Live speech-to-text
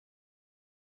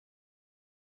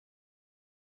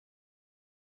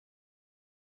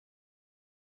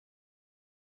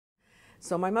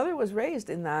So my mother was raised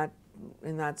in that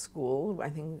school. I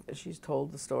think she's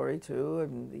told the story too,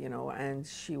 and and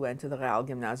she went to the Real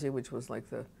Gymnasium, which was like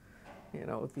the,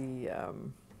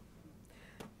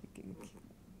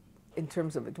 in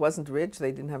terms of, it wasn't rich,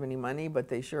 they didn't have any money, but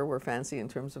they sure were fancy in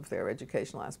terms of their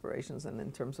educational aspirations and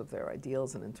in terms of their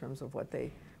ideals and in terms of what they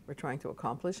were trying to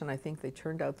accomplish. And I think they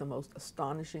turned out the most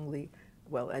astonishingly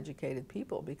well-educated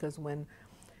people, because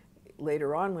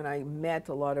later on, when I met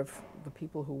a lot of the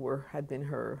people who had been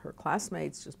her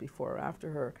classmates just before or after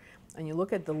her, and you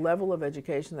look at the level of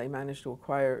education they managed to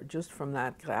acquire just from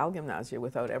that Real Gymnasium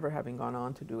without ever having gone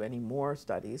on to do any more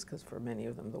studies, because for many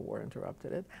of them the war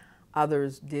interrupted it.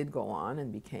 Others did go on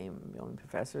and became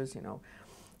professors,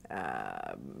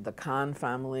 the Khan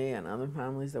family and other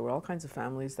families. There were all kinds of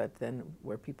families that then,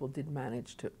 where people did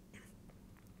manage to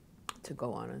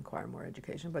go on and acquire more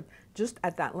education. But just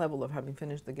at that level of having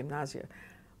finished the gymnasia,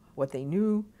 what they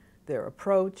knew, their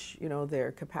approach,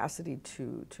 their capacity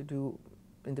to do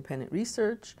independent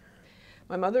research.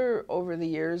 My mother, over the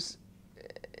years,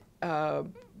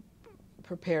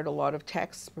 prepared a lot of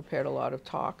texts, prepared a lot of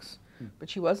talks, but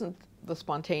she wasn't the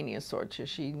spontaneous sort.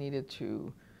 She needed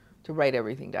to write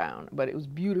everything down, but it was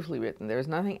beautifully written. There's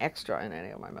nothing extra in any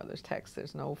of my mother's texts.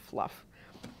 There's no fluff.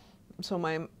 So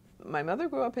my mother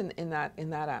grew up in that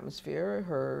atmosphere.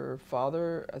 Her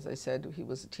father, as I said, he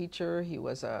was a teacher. He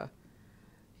was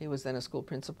then a school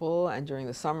principal, and during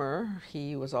the summer,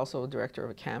 he was also a director of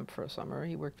a camp for a summer.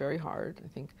 He worked very hard. I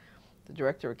think the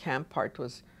director of camp part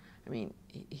was,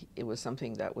 it was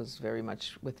something that was very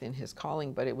much within his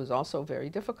calling, but it was also very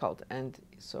difficult. And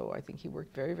so I think he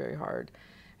worked very, very hard.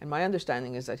 And my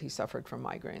understanding is that he suffered from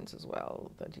migraines as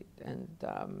well. But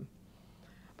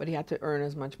he had to earn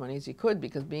as much money as he could,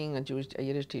 because being a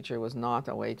Yiddish teacher was not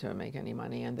a way to make any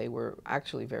money, and they were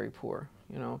actually very poor,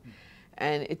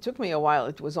 And it took me a while.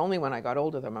 It was only when I got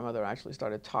older that my mother actually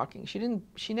started talking.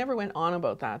 She never went on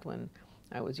about that when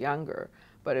I was younger,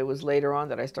 but it was later on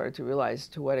that I started to realize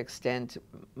to what extent,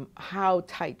 how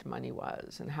tight money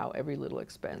was and how every little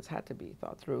expense had to be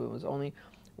thought through. It was only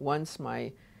once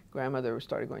my grandmother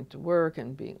started going to work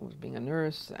and being a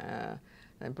nurse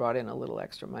and brought in a little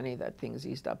extra money that things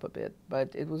eased up a bit.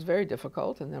 But it was very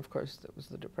difficult, and of course there was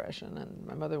the Depression. And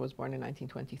my mother was born in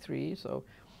 1923, so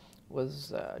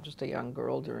was just a young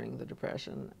girl during the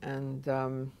Depression.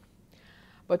 And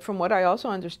but from what I also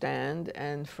understand,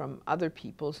 and from other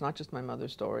people, it's not just my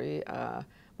mother's story,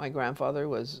 my grandfather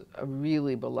was a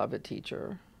really beloved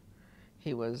teacher.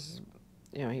 He was,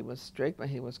 he was strict, but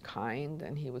he was kind,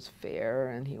 and he was fair,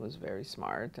 and he was very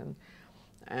smart,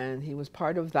 and he was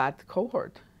part of that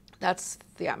cohort. That's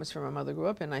the atmosphere my mother grew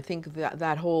up in. I think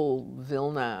that whole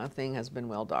Vilna thing has been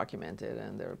well documented,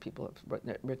 and there are people who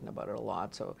have written about it a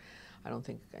lot, so I don't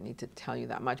think I need to tell you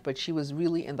that much. But she was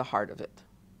really in the heart of it,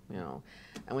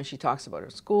 And when she talks about her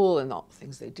school and all the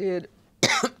things they did,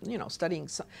 studying,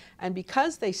 and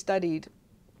because they studied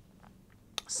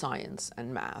science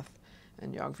and math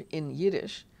and geography in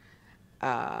Yiddish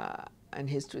and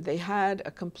history, they had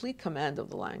a complete command of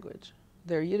the language.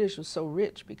 Their Yiddish was so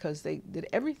rich because they did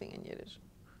everything in Yiddish,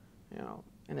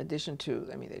 in addition to,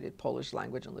 they did Polish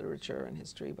language and literature and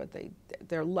history, but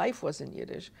their life was in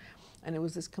Yiddish. And it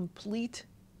was this complete,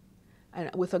 and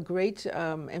with a great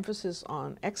emphasis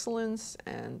on excellence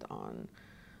and on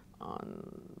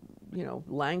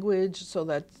language, so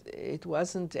that it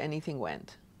wasn't anything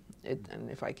went. And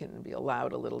if I can be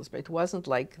allowed a little space, it wasn't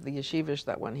like the yeshivish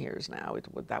that one hears now.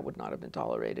 That would not have been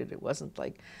tolerated. It wasn't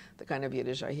like the kind of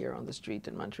Yiddish I hear on the street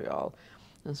in Montreal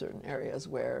in certain areas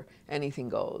where anything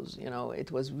goes.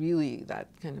 It was really that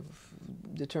kind of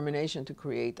determination to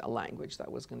create a language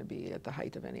that was going to be at the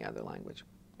height of any other language.